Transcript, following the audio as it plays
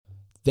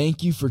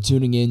Thank you for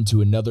tuning in to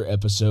another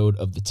episode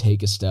of the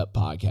Take a Step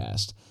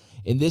podcast.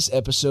 In this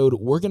episode,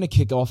 we're going to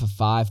kick off a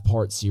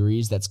 5-part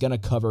series that's going to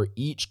cover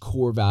each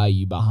core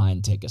value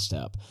behind Take a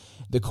Step.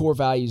 The core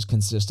values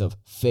consist of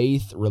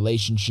faith,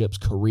 relationships,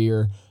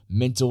 career,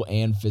 mental,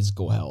 and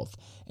physical health.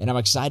 And I'm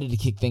excited to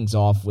kick things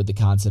off with the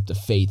concept of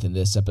faith in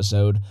this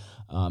episode.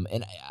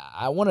 And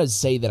I want to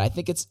say that I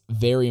think it's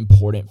very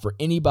important for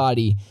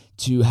anybody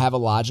to have a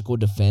logical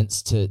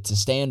defense to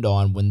stand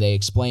on when they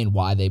explain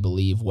why they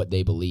believe what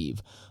they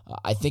believe.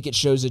 I think it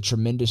shows a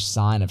tremendous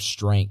sign of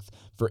strength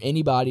for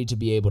anybody to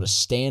be able to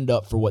stand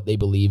up for what they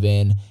believe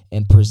in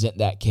and present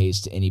that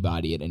case to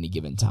anybody at any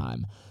given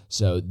time.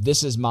 So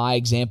this is my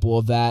example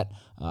of that.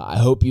 I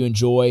hope you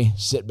enjoy.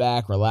 Sit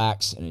back,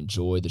 relax, and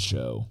enjoy the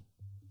show.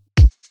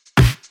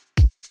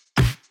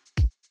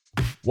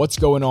 What's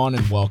going on,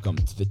 and welcome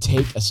to the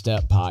Take a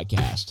Step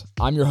podcast.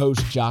 I'm your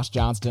host, Josh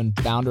Johnston,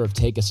 founder of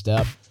Take a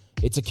Step.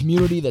 It's a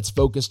community that's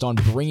focused on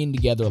bringing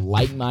together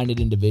like-minded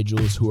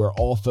individuals who are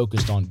all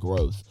focused on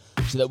growth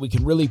so that we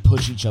can really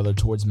push each other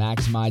towards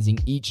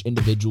maximizing each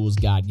individual's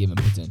God-given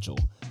potential.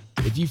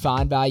 If you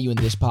find value in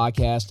this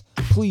podcast,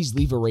 please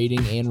leave a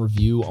rating and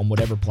review on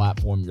whatever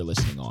platform you're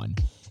listening on.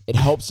 It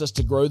helps us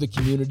to grow the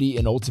community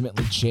and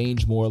ultimately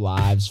change more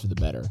lives for the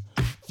better.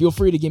 Feel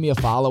free to give me a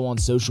follow on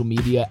social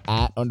media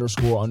at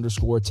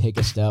 __take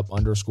a step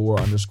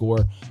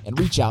 __, and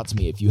reach out to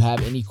me if you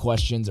have any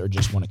questions or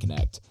just want to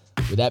connect.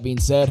 With that being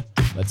said,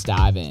 let's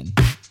dive in.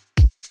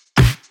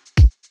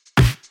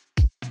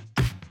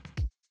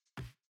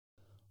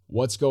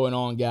 What's going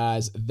on,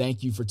 guys?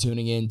 Thank you for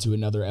tuning in to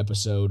another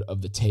episode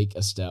of the Take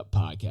a Step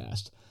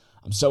podcast.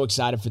 I'm so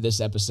excited for this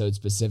episode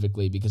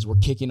specifically because we're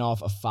kicking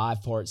off a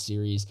 5-part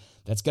series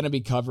that's going to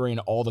be covering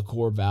all the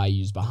core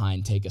values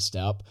behind Take a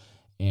Step.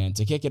 And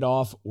to kick it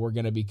off, we're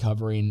going to be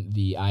covering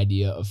the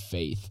idea of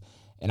faith.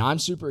 And I'm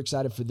super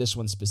excited for this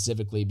one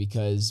specifically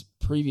because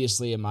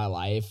previously in my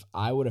life,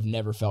 I would have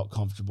never felt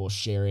comfortable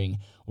sharing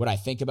what I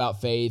think about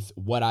faith,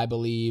 what I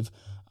believe.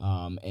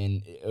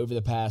 And over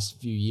the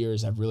past few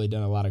years, I've really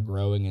done a lot of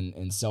growing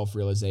and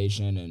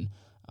self-realization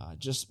and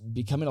just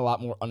becoming a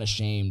lot more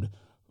unashamed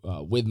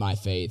with my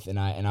faith. And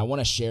I want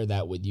to share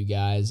that with you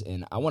guys.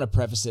 And I want to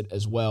preface it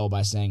as well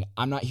by saying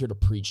I'm not here to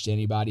preach to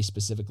anybody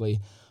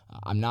specifically.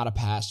 I'm not a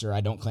pastor.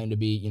 I don't claim to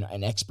be,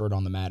 an expert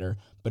on the matter.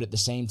 But at the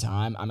same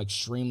time, I'm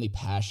extremely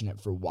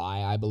passionate for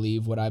why I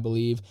believe what I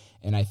believe.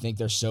 And I think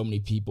there's so many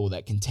people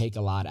that can take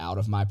a lot out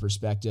of my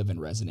perspective and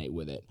resonate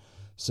with it.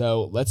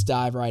 So let's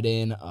dive right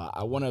in.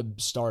 I want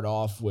to start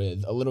off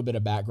with a little bit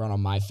of background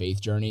on my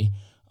faith journey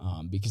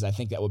because I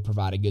think that would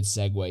provide a good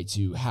segue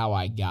to how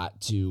I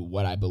got to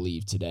what I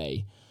believe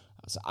today.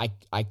 So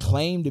I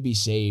claim to be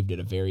saved at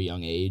a very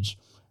young age.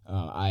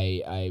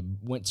 I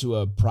went to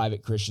a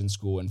private Christian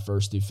school in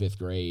 1st through 5th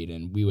grade,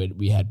 and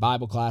we had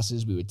Bible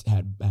classes. We would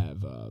have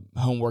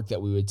homework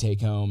that we would take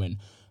home and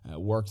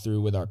work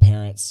through with our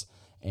parents.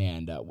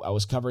 And I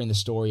was covering the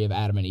story of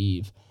Adam and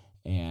Eve,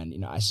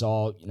 and I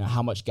saw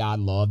how much God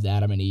loved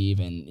Adam and Eve,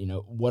 and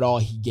what all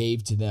He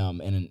gave to them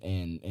and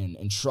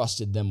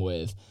entrusted them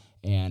with.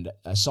 And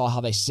I saw how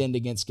they sinned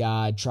against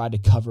God, tried to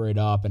cover it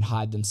up and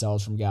hide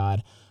themselves from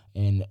God.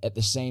 And at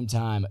the same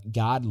time,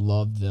 God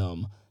loved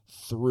them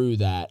through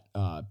that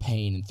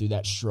pain and through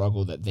that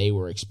struggle that they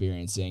were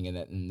experiencing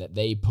and that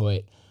they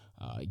put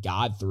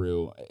God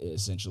through,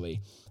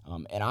 essentially.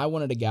 And I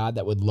wanted a God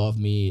that would love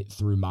me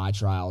through my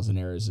trials and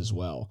errors as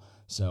well.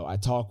 So I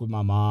talked with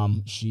my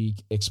mom. She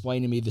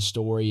explained to me the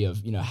story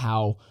of,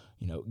 how,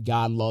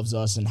 God loves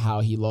us and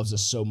how He loves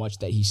us so much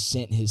that He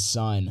sent His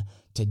Son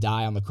to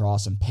die on the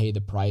cross and pay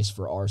the price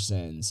for our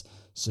sins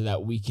so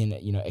that we can,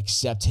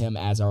 accept Him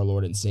as our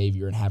Lord and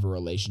Savior and have a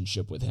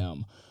relationship with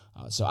Him.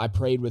 So I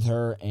prayed with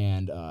her,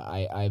 and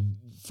I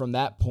from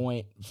that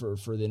point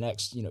for the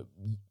next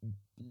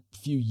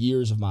few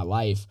years of my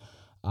life,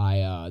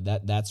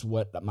 that's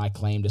what my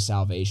claim to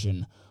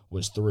salvation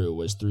was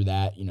through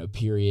that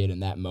period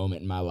and that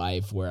moment in my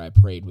life where I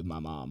prayed with my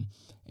mom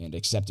and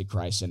accepted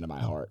Christ into my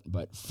heart.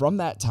 But from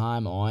that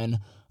time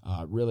on,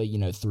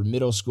 really through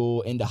middle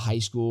school into high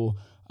school,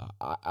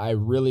 I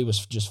really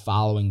was just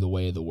following the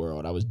way of the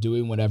world. I was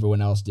doing what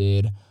everyone else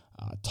did,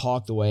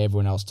 talked the way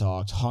everyone else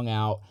talked, hung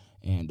out,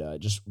 and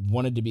just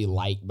wanted to be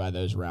liked by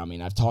those around me.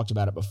 And I've talked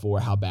about it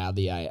before, how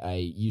badly I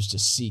used to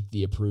seek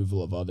the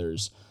approval of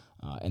others.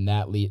 And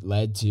that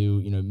led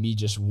to, me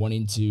just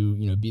wanting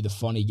to, be the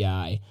funny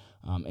guy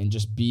and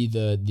just be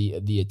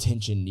the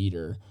attention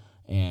needer.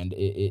 And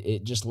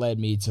it just led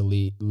me to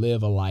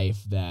live a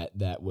life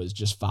that was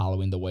just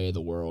following the way of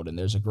the world. And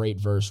there's a great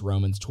verse,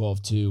 Romans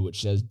 12:2,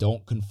 which says,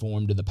 "Don't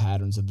conform to the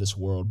patterns of this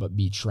world, but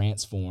be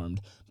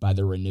transformed by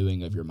the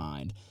renewing of your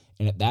mind."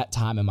 And at that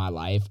time in my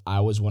life,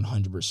 I was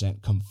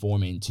 100%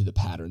 conforming to the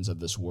patterns of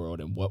this world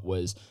and what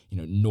was,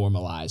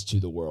 normalized to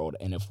the world.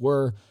 And if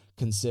we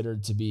consider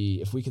to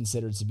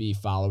be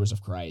followers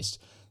of Christ,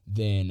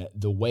 then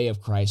the way of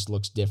Christ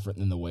looks different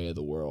than the way of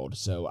the world.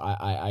 So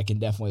I can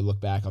definitely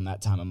look back on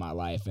that time in my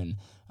life, and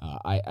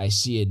I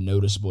see a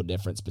noticeable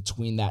difference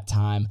between that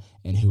time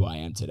and who I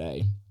am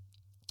today.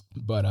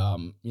 But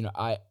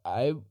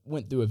I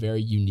went through a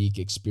very unique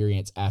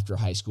experience after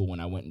high school when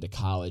I went into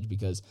college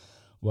because,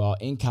 well,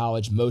 in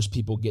college, most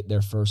people get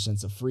their first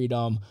sense of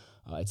freedom.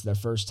 It's their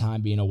first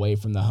time being away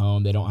from the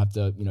home. They don't have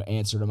to,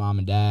 answer to mom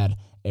and dad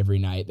every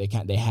night.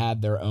 They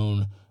have their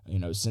own,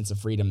 sense of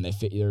freedom.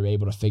 They're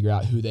able to figure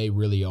out who they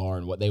really are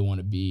and what they want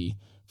to be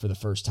for the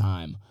first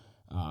time.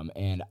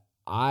 And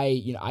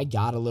I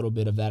got a little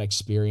bit of that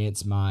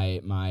experience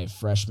my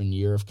freshman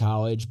year of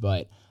college,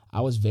 but I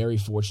was very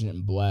fortunate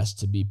and blessed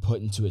to be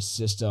put into a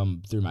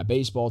system through my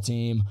baseball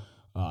team,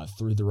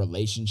 through the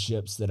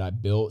relationships that I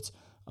built,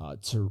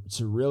 to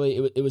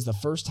really, it was the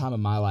first time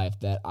in my life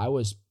that I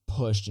was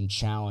pushed and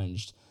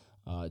challenged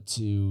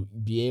to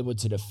be able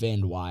to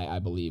defend why I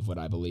believe what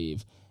I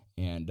believe,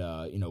 and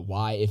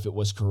why, if it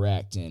was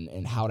correct,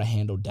 and how to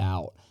handle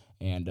doubt,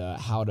 and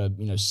how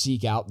to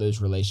seek out those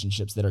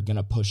relationships that are going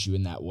to push you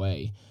in that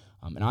way.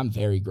 And I'm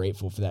very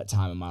grateful for that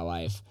time in my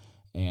life.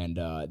 And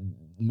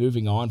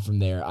moving on from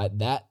there, at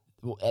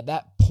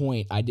that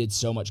point, I did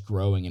so much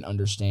growing and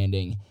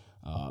understanding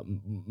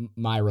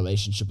my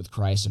relationship with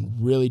Christ,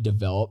 and really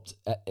developed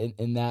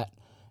in that.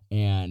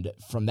 And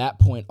from that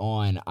point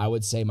on, I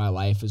would say my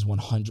life is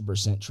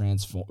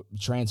 100%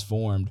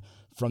 transformed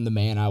from the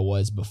man I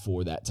was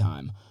before that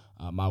time.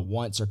 My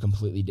wants are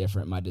completely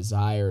different. My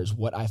desires,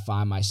 what I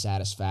find my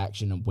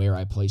satisfaction, and where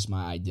I place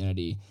my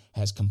identity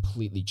has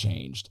completely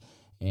changed.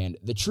 And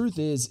the truth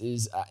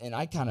is, and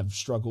I kind of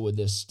struggle with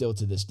this still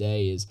to this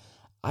day, is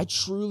I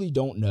truly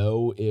don't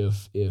know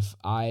if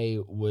I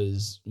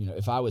was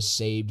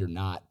saved or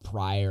not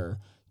prior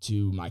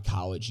to my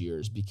college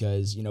years,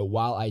 because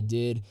while I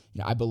did,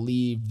 I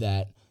believed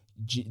that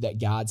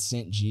God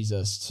sent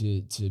Jesus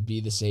to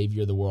be the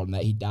Savior of the world, and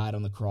that He died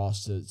on the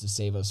cross to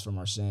save us from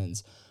our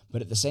sins.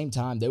 But at the same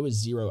time, there was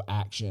zero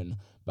action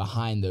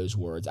behind those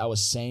words. I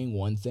was saying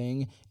one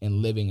thing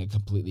and living a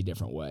completely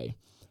different way.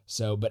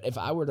 So, but if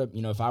I were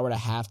to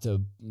have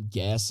to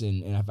guess,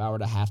 and if I were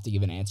to have to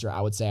give an answer,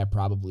 I would say I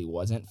probably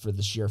wasn't, for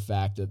the sheer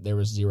fact that there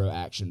was zero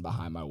action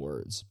behind my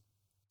words.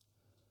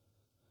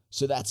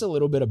 So that's a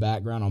little bit of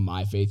background on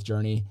my faith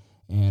journey,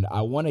 and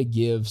I want to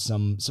give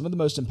some of the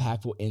most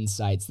impactful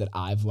insights that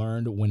I've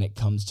learned when it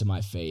comes to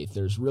my faith.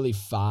 There's really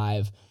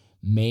 5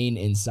 main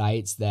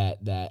insights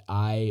that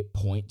I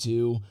point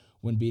to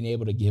when being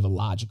able to give a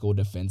logical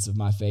defense of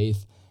my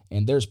faith.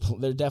 And there's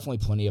definitely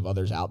plenty of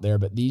others out there,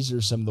 but these are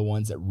some of the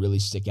ones that really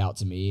stick out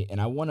to me. And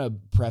I want to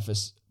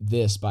preface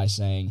this by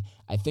saying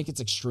I think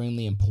it's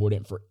extremely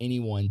important for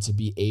anyone to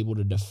be able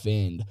to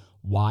defend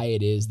why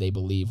it is they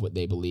believe what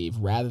they believe,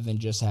 rather than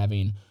just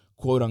having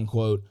quote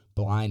unquote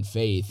blind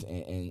faith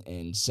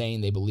and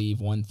saying they believe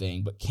one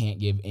thing but can't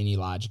give any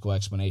logical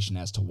explanation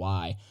as to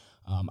why.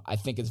 I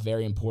think it's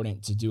very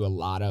important to do a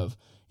lot of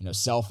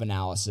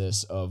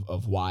self-analysis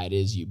of why it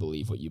is you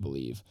believe what you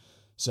believe.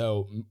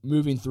 So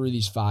moving through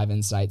these 5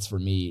 insights for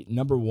me,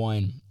 number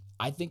 1,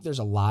 I think there's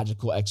a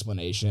logical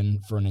explanation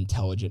for an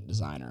intelligent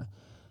designer.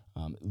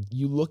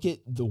 You look at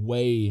the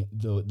way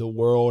the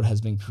world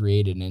has been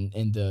created,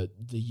 and the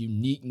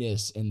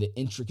uniqueness and the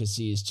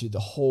intricacies to the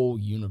whole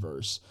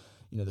universe,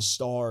 the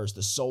stars,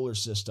 the solar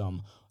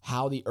system,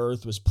 how the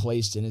earth was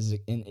placed in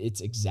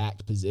its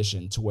exact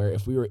position, to where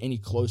if we were any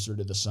closer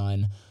to the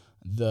sun,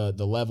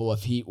 the level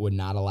of heat would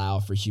not allow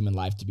for human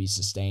life to be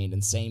sustained.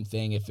 And same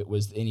thing, if it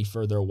was any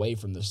further away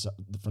from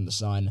the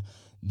sun,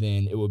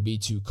 then it would be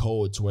too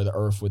cold to where the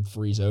earth would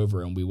freeze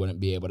over and we wouldn't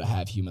be able to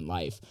have human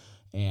life.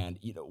 And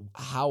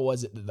how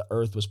was it that the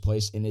earth was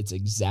placed in its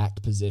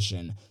exact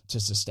position to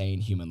sustain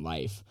human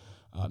life?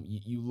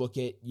 You look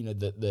at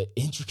the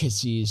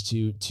intricacies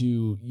to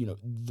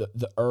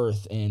the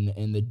earth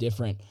and the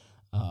different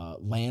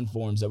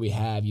landforms that we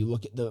have. You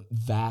look at the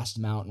vast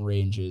mountain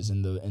ranges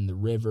and the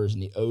rivers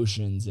and the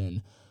oceans,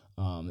 and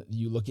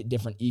you look at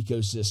different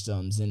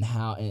ecosystems and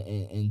how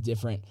and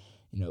different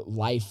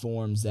life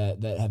forms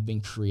that have been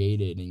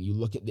created, and you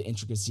look at the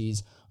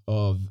intricacies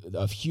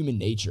of human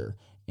nature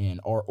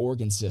and our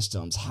organ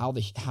systems, how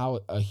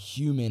a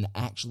human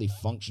actually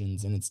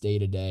functions in its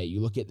day-to-day. You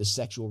look at the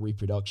sexual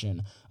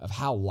reproduction of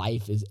how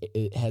life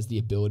it has the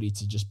ability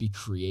to just be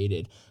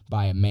created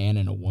by a man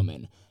and a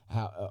woman.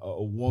 How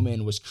a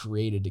woman was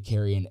created to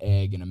carry an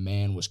egg, and a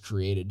man was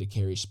created to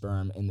carry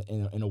sperm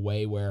in a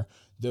way where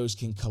those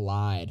can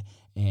collide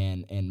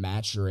and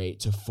maturate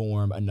to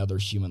form another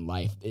human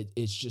life.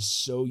 It's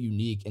just so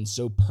unique and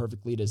so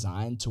perfectly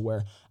designed to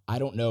where I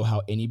don't know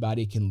how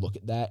anybody can look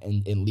at that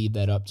and leave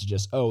that up to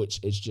just,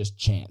 it's just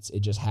chance.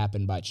 It just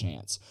happened by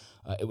chance.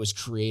 It was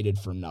created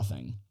from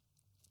nothing.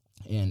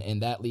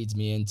 And that leads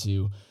me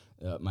into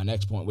my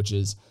next point, which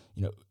is,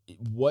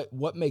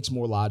 what makes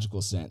more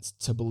logical sense?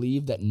 To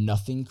believe that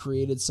nothing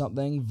created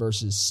something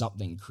versus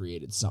something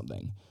created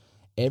something.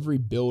 Every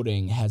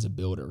building has a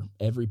builder.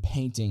 Every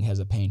painting has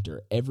a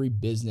painter. Every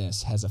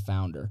business has a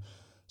founder.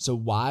 So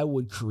why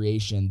would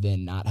creation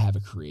then not have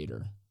a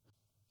creator?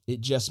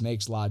 It just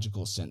makes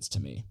logical sense to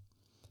me.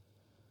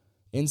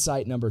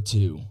 Insight number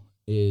 2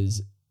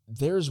 is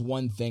there's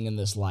one thing in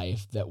this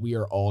life that we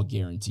are all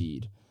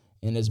guaranteed,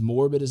 And as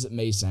morbid as it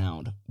may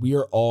sound, we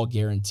are all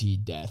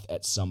guaranteed death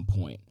at some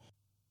point.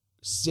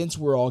 Since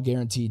we're all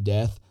guaranteed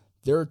death,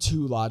 there are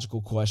two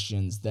logical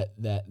questions that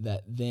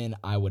then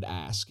I would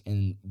ask.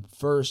 And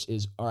first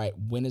is, all right,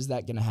 when is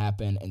that going to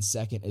happen? And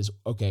second is,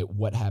 okay,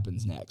 what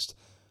happens next?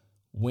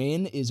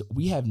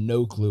 We have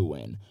no clue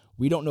when.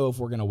 We don't know if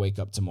we're going to wake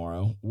up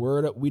tomorrow.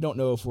 We don't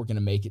know if we're going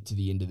to make it to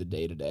the end of the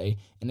day today.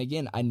 And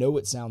again, I know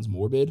it sounds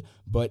morbid,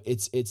 but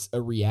it's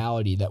a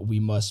reality that we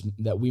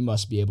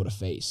must be able to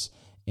face.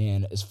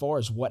 And as far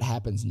as what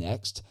happens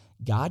next,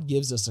 God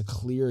gives us a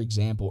clear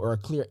example or a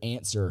clear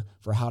answer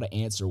for how to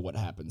answer what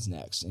happens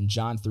next. In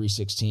John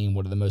 3:16,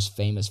 one of the most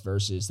famous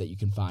verses that you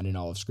can find in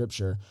all of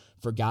Scripture,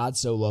 "For God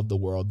so loved the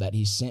world that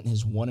he sent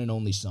his one and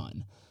only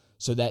Son,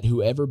 so that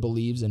whoever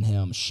believes in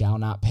him shall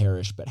not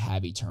perish but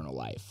have eternal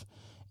life."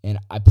 And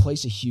I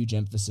place a huge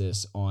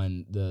emphasis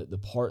on the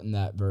part in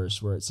that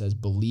verse where it says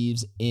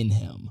believes in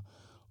him.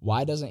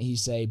 Why doesn't he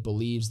say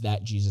believes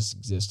that Jesus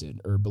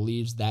existed or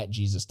believes that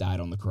Jesus died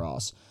on the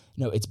cross?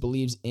 No, it's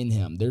believes in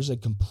him. There's a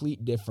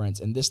complete difference,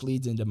 and this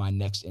leads into my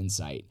next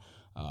insight,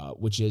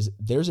 which is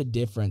there's a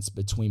difference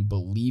between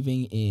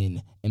believing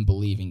in and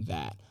believing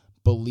that.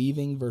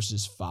 Believing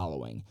versus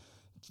following.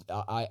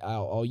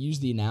 I'll use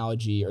the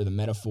analogy or the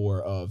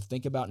metaphor of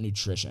think about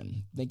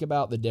nutrition. Think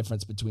about the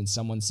difference between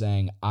someone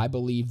saying, I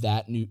believe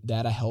that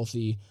a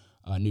healthy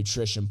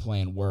nutrition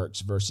plan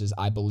works versus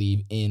I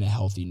believe in a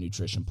healthy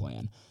nutrition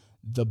plan.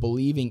 The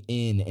believing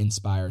in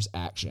inspires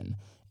action.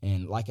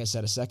 And like I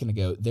said a second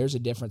ago, there's a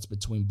difference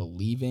between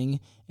believing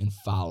and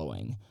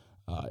following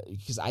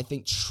because I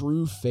think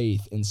true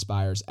faith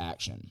inspires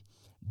action.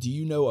 Do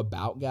you know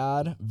about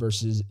God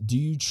versus do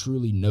you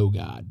truly know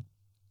God?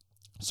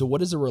 So what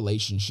does a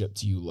relationship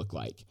to you look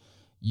like?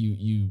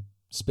 You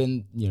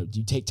spend, do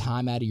you take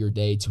time out of your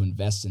day to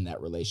invest in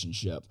that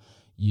relationship?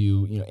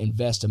 You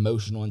invest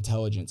emotional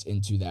intelligence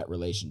into that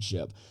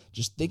relationship.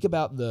 Just think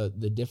about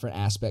the different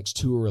aspects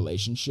to a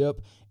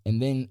relationship.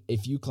 And then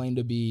if you claim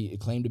to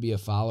be a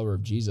follower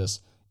of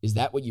Jesus, is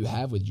that what you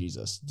have with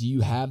Jesus? Do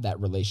you have that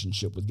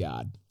relationship with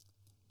God?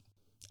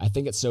 I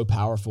think it's so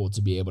powerful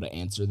to be able to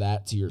answer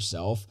that to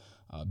yourself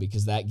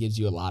because that gives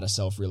you a lot of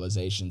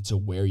self-realization to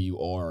where you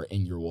are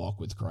in your walk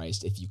with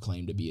Christ if you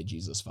claim to be a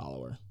Jesus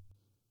follower.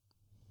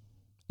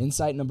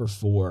 Insight number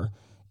 4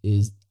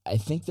 is I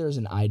think there's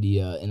an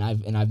idea, and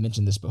I've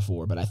mentioned this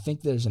before, but I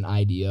think there's an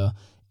idea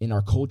in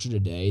our culture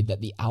today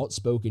that the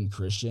outspoken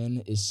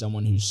Christian is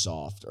someone who's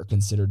soft or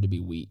considered to be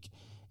weak.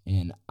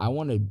 And I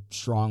want to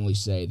strongly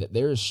say that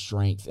there is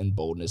strength and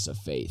boldness of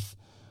faith.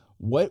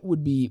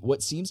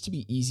 What seems to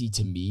be easy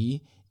to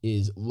me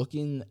is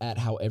looking at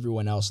how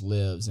everyone else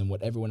lives and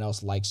what everyone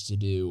else likes to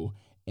do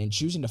and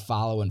choosing to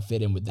follow and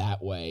fit in with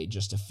that way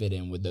just to fit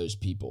in with those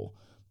people.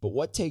 But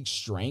what takes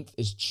strength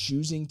is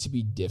choosing to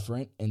be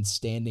different and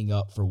standing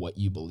up for what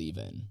you believe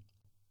in.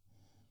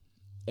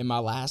 And my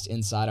last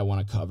insight I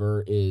want to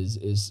cover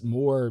is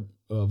more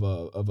of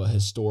a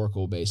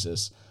historical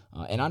basis.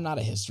 And I'm not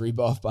a history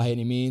buff by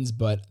any means,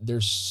 but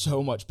there's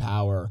so much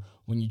power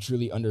when you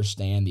truly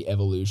understand the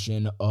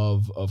evolution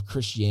of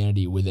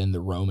Christianity within the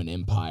Roman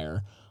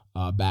Empire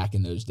back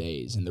in those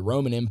days. And the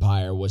Roman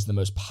Empire was the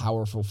most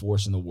powerful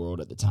force in the world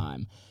at the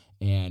time.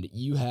 And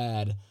you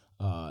had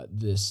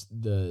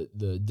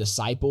the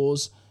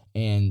disciples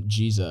and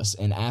Jesus.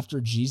 And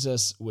after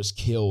Jesus was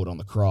killed on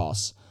the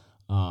cross,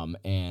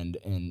 and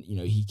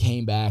he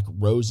came back,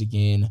 rose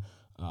again,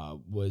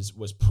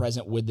 was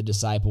present with the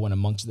disciple and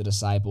amongst the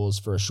disciples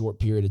for a short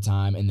period of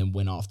time, and then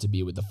went off to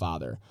be with the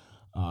Father.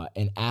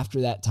 And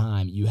after that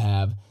time, you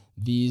have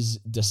these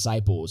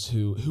disciples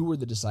who were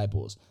the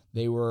disciples?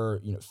 They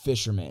were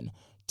fishermen,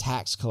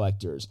 tax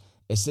collectors,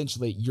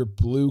 essentially your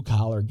blue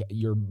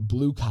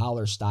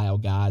collar style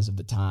guys of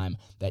the time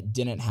that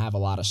didn't have a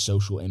lot of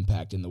social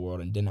impact in the world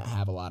and didn't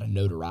have a lot of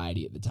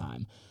notoriety at the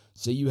time.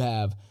 So you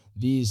have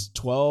these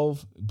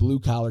 12 blue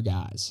collar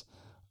guys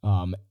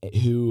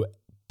who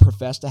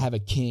profess to have a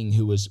king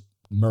who was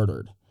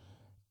murdered.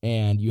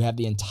 And you have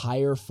the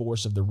entire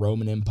force of the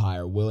Roman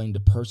Empire willing to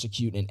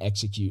persecute and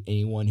execute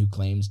anyone who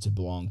claims to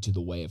belong to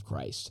the way of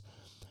Christ.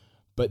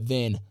 But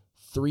then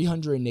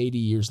 380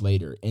 years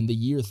later, in the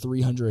year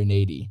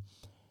 380,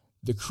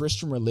 the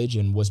Christian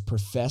religion was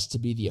professed to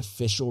be the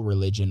official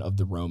religion of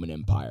the Roman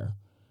Empire.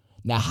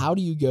 Now, how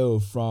do you go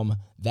from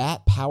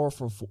that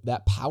powerful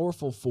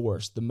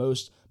force, the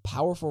most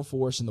powerful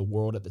force in the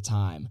world at the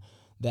time,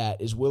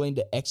 that is willing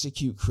to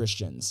execute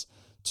Christians,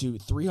 to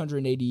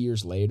 380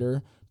 years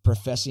later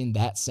professing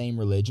that same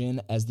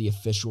religion as the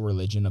official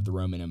religion of the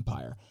Roman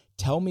Empire?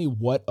 Tell me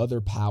what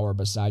other power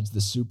besides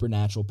the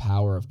supernatural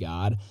power of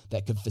God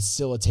that could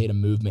facilitate a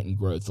movement and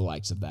growth the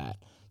likes of that.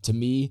 To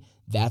me,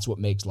 that's what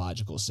makes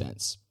logical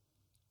sense.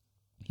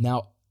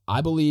 Now,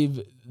 I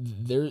believe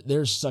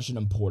there's such an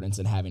importance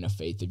in having a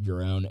faith of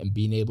your own and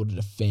being able to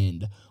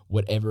defend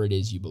whatever it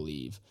is you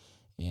believe.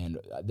 And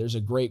there's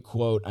a great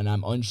quote, and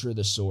I'm unsure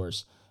the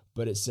source,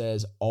 but it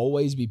says,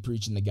 always be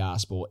preaching the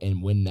gospel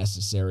and when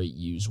necessary,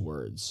 use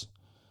words.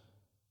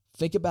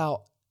 Think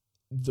about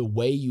the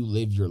way you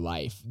live your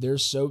life. There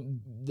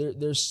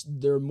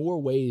are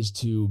more ways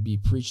to be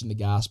preaching the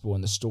gospel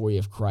and the story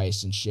of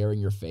Christ and sharing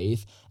your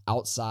faith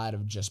outside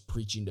of just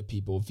preaching to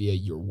people via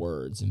your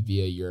words and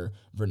via your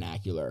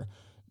vernacular.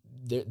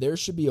 There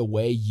should be a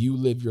way you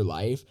live your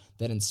life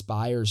that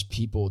inspires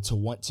people to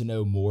want to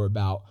know more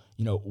about,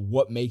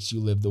 what makes you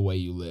live the way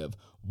you live.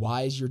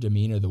 Why is your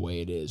demeanor the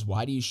way it is?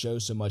 Why do you show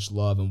so much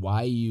love, and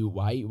why do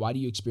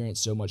you experience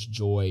so much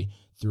joy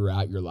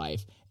throughout your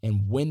life?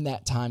 And when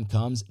that time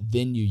comes,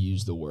 then you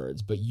use the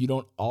words. But you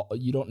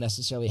don't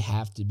necessarily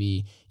have to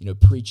be,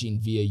 preaching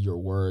via your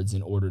words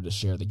in order to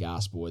share the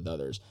gospel with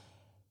others.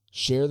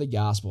 Share the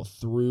gospel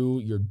through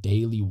your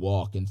daily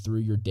walk and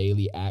through your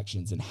daily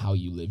actions and how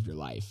you live your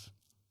life.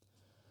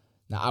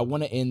 Now, I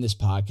want to end this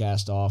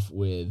podcast off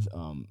with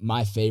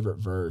my favorite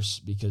verse,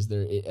 because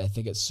I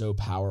think it's so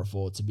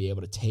powerful to be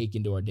able to take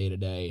into our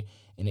day-to-day,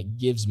 and it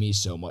gives me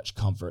so much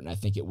comfort, and I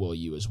think it will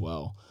you as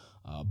well.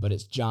 But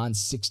it's John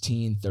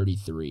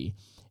 16:33,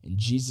 and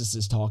Jesus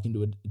is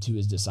talking to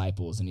his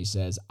disciples, and he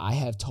says, "I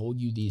have told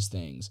you these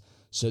things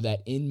so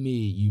that in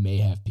me you may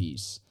have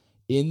peace.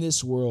 In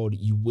this world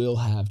you will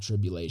have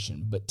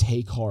tribulation, but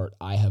take heart,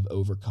 I have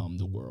overcome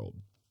the world."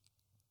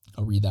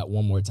 I'll read that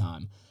one more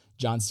time.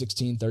 John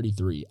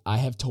 16:33, "I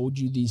have told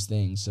you these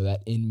things so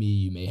that in me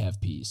you may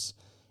have peace.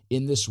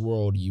 In this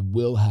world you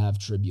will have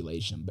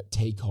tribulation, but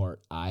take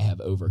heart, I have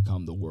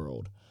overcome the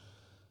world."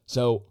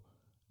 So,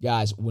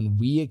 guys, when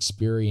we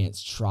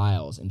experience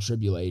trials and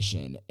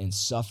tribulation and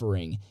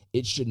suffering,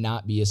 it should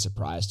not be a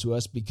surprise to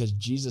us, because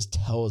Jesus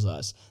tells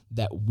us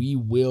that we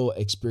will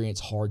experience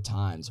hard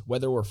times,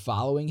 whether we're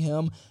following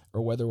him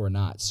or whether we're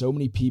not. So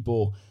many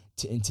people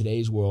in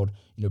today's world,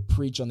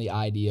 preach on the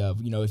idea of,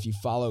 if you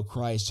follow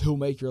Christ, he'll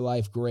make your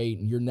life great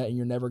and you're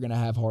never going to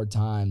have hard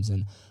times.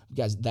 And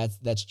guys,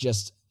 that's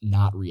just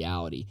not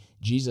reality.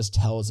 Jesus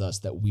tells us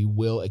that we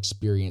will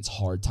experience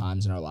hard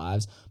times in our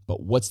lives,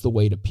 but what's the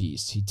way to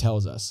peace? He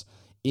tells us,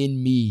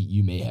 "In me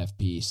you may have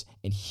peace,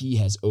 and he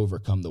has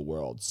overcome the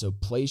world." So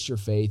place your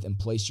faith and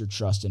place your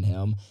trust in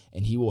him,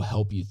 and he will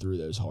help you through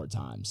those hard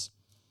times.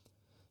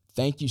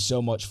 Thank you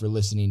so much for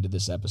listening to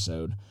this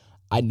episode.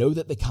 I know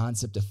that the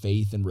concept of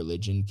faith and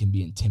religion can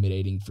be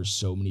intimidating for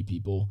so many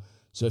people.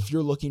 So if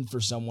you're looking for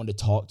someone to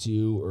talk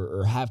to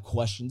or have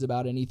questions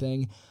about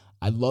anything,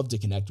 I'd love to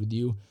connect with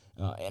you.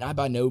 And I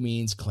by no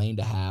means claim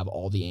to have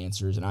all the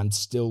answers, and I'm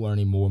still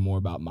learning more and more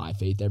about my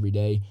faith every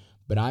day.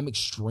 But I'm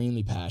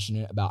extremely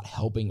passionate about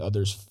helping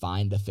others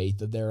find a faith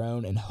of their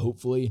own, and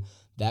hopefully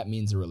that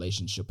means a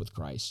relationship with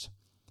Christ.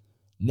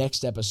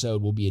 Next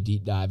episode will be a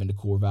deep dive into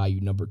core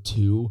value number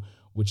 2,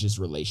 which is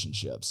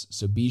relationships.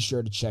 So be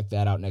sure to check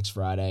that out next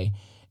Friday,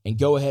 and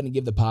go ahead and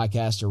give the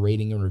podcast a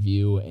rating and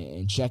review,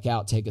 and check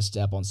out Take a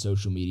Step on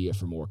social media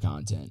for more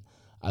content.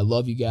 I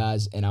love you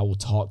guys, and I will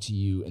talk to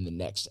you in the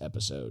next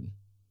episode.